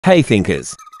Hey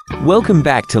thinkers! Welcome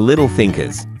back to Little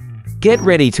Thinkers. Get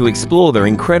ready to explore the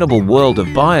incredible world of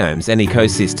biomes and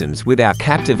ecosystems with our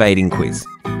captivating quiz.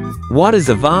 What is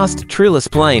a vast, treeless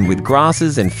plain with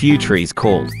grasses and few trees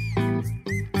called?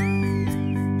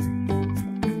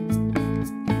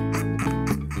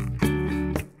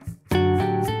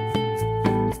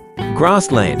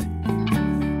 Grassland.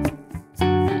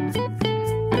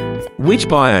 Which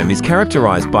biome is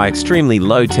characterized by extremely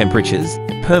low temperatures,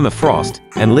 permafrost,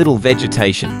 and little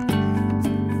vegetation?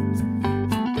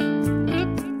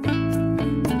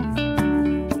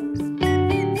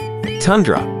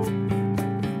 Tundra.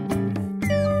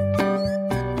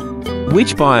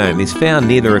 Which biome is found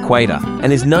near the equator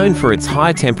and is known for its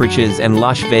high temperatures and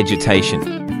lush vegetation?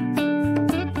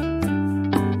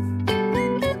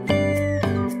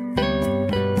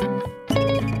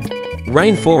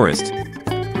 Rainforest.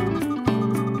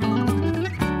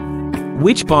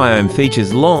 Which biome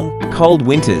features long, cold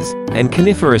winters and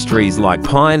coniferous trees like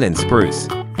pine and spruce?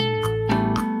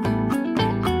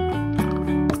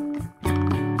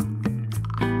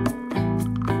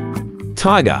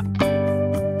 Taiga.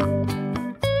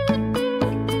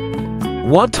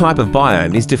 What type of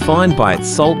biome is defined by its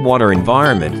saltwater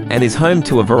environment and is home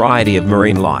to a variety of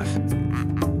marine life?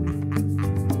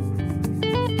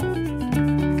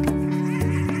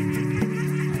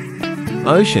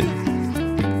 Ocean.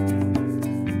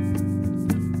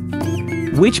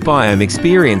 Which biome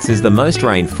experiences the most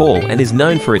rainfall and is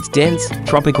known for its dense,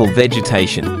 tropical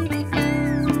vegetation?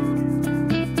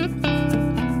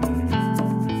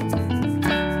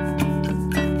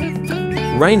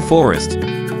 Rainforest.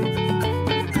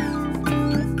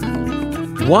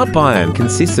 What biome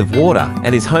consists of water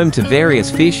and is home to various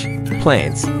fish,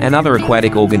 plants, and other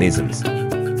aquatic organisms?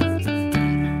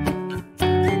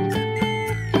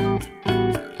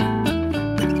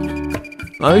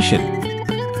 Ocean.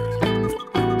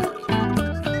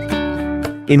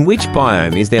 In which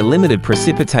biome is there limited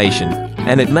precipitation,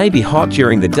 and it may be hot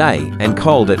during the day and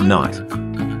cold at night?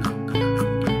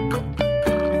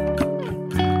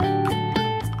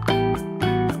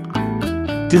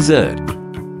 Desert.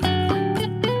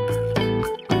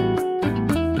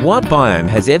 What biome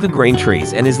has evergreen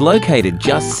trees and is located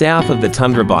just south of the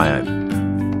tundra biome?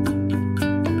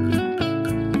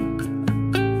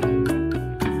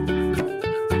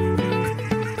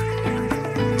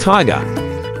 Taiga.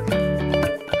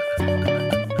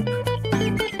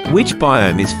 Which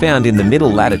biome is found in the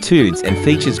middle latitudes and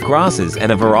features grasses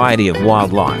and a variety of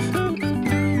wildlife?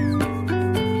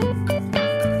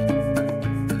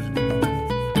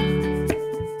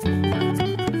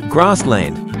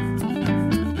 Grassland.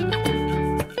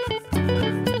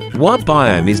 What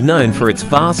biome is known for its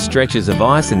vast stretches of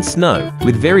ice and snow,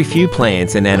 with very few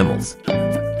plants and animals?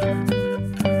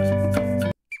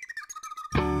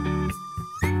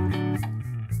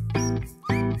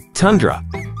 Tundra.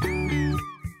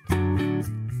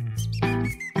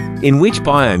 In which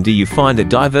biome do you find a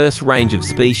diverse range of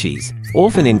species,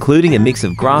 often including a mix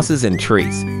of grasses and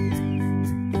trees?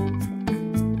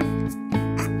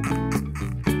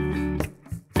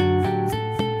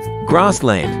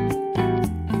 Grassland.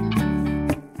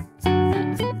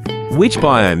 Which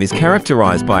biome is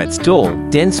characterized by its tall,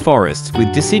 dense forests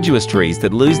with deciduous trees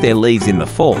that lose their leaves in the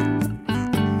fall?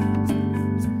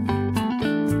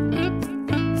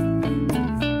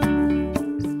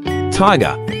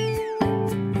 Taiga.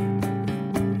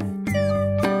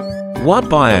 What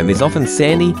biome is often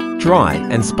sandy, dry,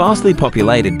 and sparsely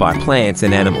populated by plants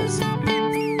and animals?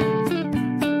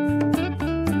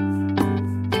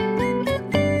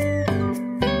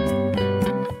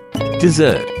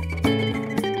 Desert.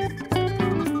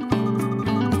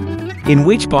 In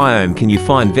which biome can you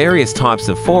find various types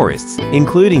of forests,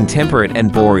 including temperate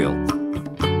and boreal?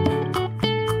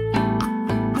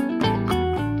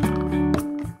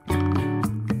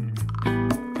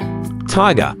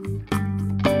 Taiga.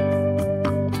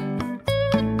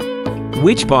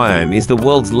 Which biome is the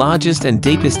world's largest and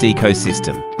deepest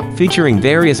ecosystem, featuring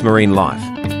various marine life?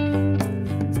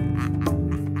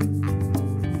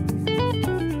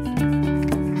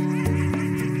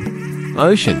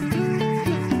 Ocean.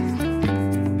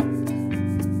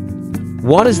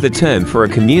 What is the term for a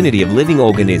community of living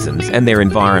organisms and their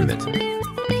environment?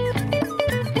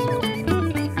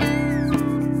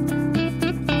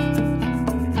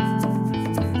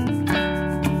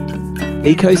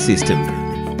 Ecosystem.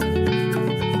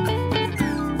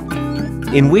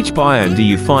 In which biome do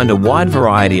you find a wide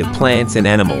variety of plants and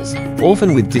animals,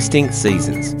 often with distinct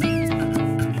seasons?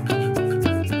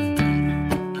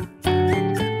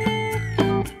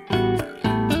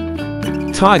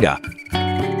 Taiga.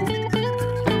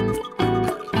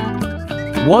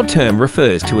 What term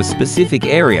refers to a specific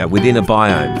area within a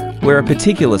biome, where a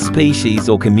particular species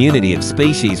or community of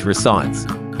species resides?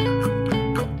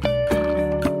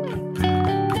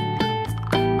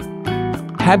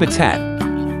 Habitat.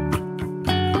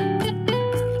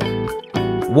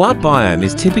 What biome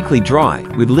is typically dry,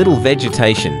 with little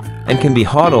vegetation, and can be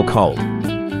hot or cold?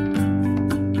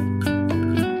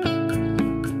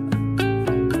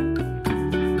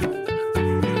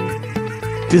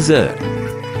 Desert.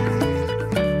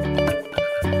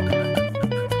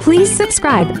 Please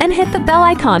subscribe and hit the bell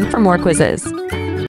icon for more quizzes.